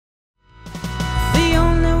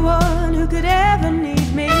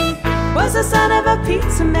was the son of a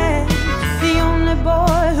pizza man. The only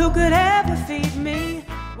boy who could ever feed me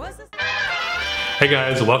was the... Hey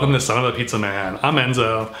guys, welcome to Son of a Pizza Man. I'm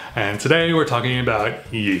Enzo, and today we're talking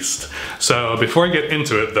about yeast. So before I get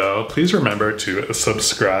into it though, please remember to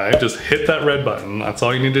subscribe. Just hit that red button, that's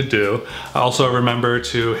all you need to do. Also remember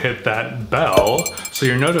to hit that bell so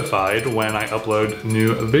you're notified when I upload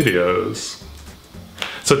new videos.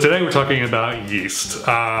 So today we're talking about yeast.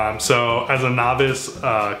 So as a novice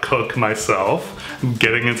cook myself,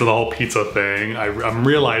 getting into the whole pizza thing, I'm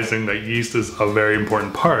realizing that yeast is a very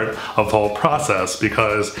important part of the whole process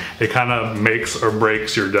because it kind of makes or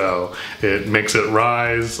breaks your dough. It makes it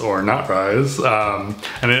rise or not rise.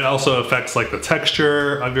 And it also affects like the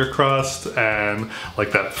texture of your crust and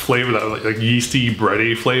like that flavor, that like yeasty,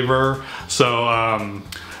 bready flavor. So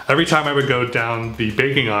every time I would go down the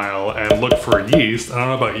baking aisle and look for yeast, I don't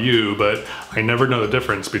know about you, but I never know the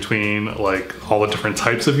difference between like all the different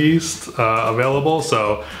types of yeast available.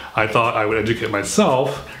 So I thought I would educate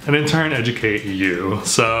myself and in turn educate you.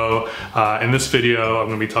 So in this video, I'm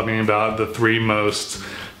gonna be talking about the 3 most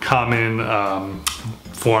common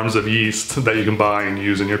forms of yeast that you can buy and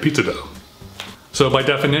use in your pizza dough. So by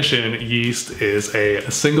definition, yeast is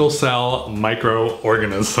a single cell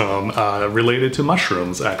microorganism related to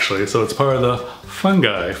mushrooms actually. So it's part of the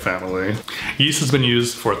fungi family. Yeast has been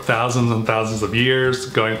used for thousands and thousands of years,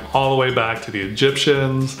 going all the way back to the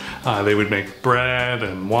Egyptians. They would make bread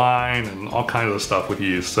and wine and all kinds of stuff with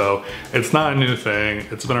yeast. So it's not a new thing.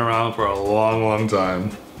 It's been around for a long, long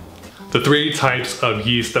time. The 3 types of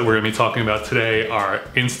yeast that we're gonna be talking about today are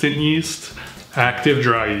instant yeast, active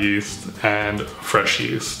dry yeast, and fresh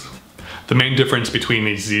yeast. The main difference between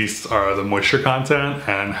these yeasts are the moisture content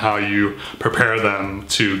and how you prepare them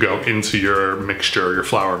to go into your mixture, your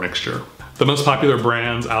flour mixture. The most popular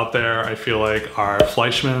brands out there, I feel like, are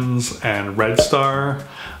Fleischmann's and Red Star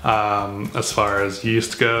as far as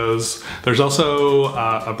yeast goes. There's also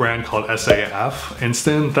a brand called SAF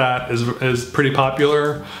Instant that is pretty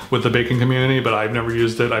popular with the baking community, but I've never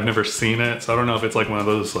used it, I've never seen it, so I don't know if it's like one of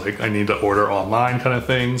those like I need to order online kind of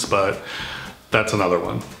things, but that's another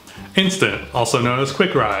one. Instant, also known as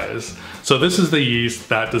quick rise. So this is the yeast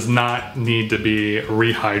that does not need to be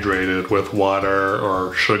rehydrated with water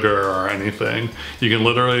or sugar or anything. You can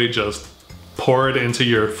literally just pour it into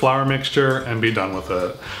your flour mixture and be done with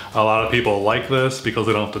it. A lot of people like this because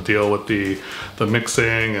they don't have to deal with the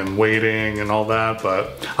mixing and waiting and all that,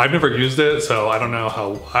 but I've never used it, so I don't know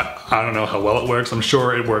how well it works. I'm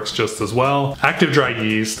sure it works just as well. Active dry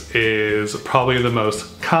yeast is probably the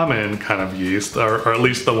most common kind of yeast, or at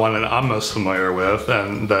least the one that I'm most familiar with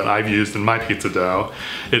and that I've used in my pizza dough.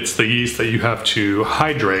 It's the yeast that you have to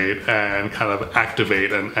hydrate and kind of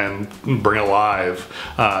activate and bring alive.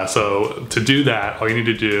 So to do that, all you need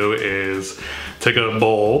to do is take a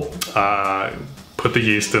bowl, put the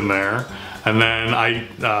yeast in there, and then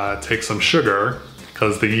I take some sugar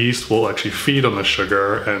because the yeast will actually feed on the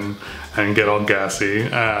sugar and get all gassy.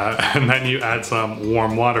 And then you add some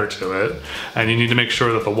warm water to it, and you need to make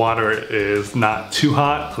sure that the water is not too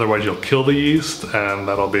hot, otherwise you'll kill the yeast and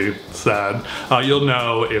that'll be sad. You'll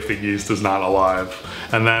know if the yeast is not alive.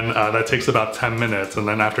 And then that takes about 10 minutes, and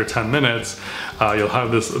then after 10 minutes you'll have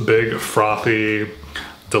this big frothy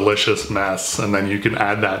delicious mess, and then you can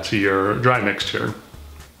add that to your dry mixture.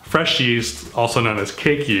 Fresh yeast, also known as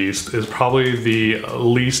cake yeast, is probably the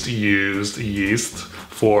least used yeast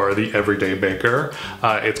for the everyday baker.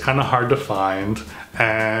 It's kind of hard to find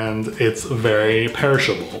and it's very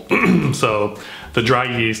perishable. So the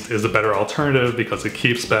dry yeast is a better alternative because it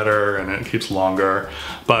keeps better and it keeps longer.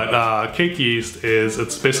 But cake yeast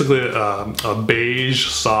it's basically a beige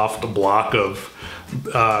soft block of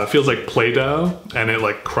it feels like Play-Doh, and it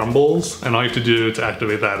like crumbles, and all you have to do to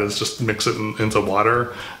activate that is just mix it into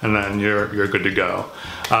water, and then you're good to go.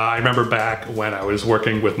 I remember back when I was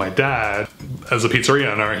working with my dad as a pizzeria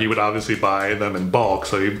owner, he would obviously buy them in bulk,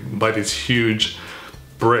 so he'd buy these huge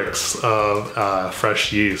bricks of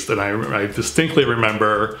fresh yeast, and I distinctly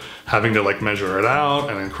remember having to like measure it out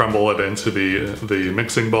and then crumble it into the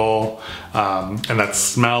mixing bowl, and that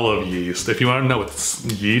smell of yeast. If you want to know what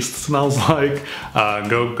yeast smells like,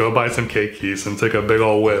 go buy some cake yeast and take a big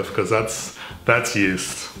old whiff, because that's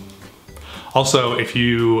yeast. Also, if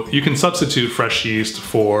you can substitute fresh yeast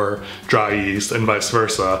for dry yeast and vice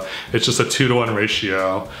versa. It's just a 2-to-1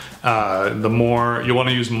 ratio. You want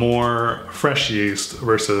to use more fresh yeast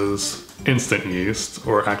versus instant yeast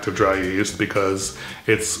or active dry yeast because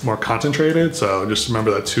it's more concentrated. So just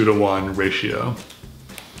remember that 2-to-1 ratio.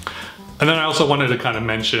 And then I also wanted to kind of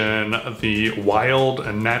mention the wild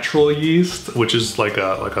and natural yeast, which is like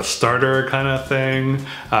a starter kind of thing.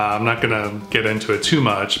 I'm not gonna get into it too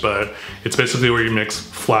much, but it's basically where you mix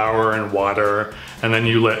flour and water, and then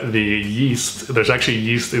you let the yeast, there's actually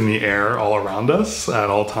yeast in the air all around us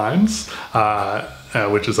at all times,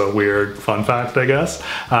 which is a weird fun fact, I guess.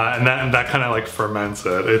 And that kind of like ferments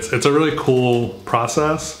it. It's a really cool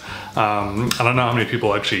process. I don't know how many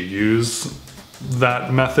people actually use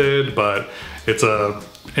that method, but it's a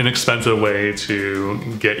inexpensive way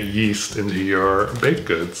to get yeast into your baked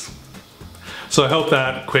goods. So I hope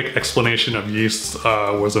that quick explanation of yeast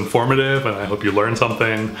was informative, and I hope you learned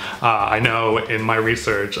something. I know in my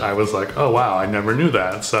research I was like, oh wow, I never knew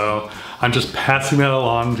that. So I'm just passing that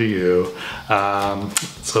along to you.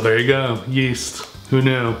 So there you go, yeast, who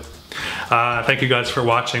knew? Thank you guys for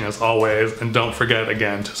watching as always, and don't forget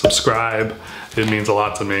again to subscribe. It means a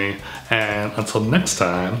lot to me. And until next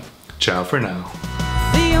time, ciao for now.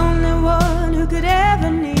 The only one who could ever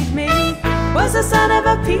need me was the son of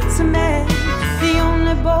a pizza man. The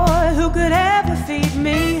only boy who could ever feed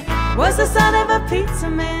me was the son of a pizza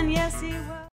man, yes.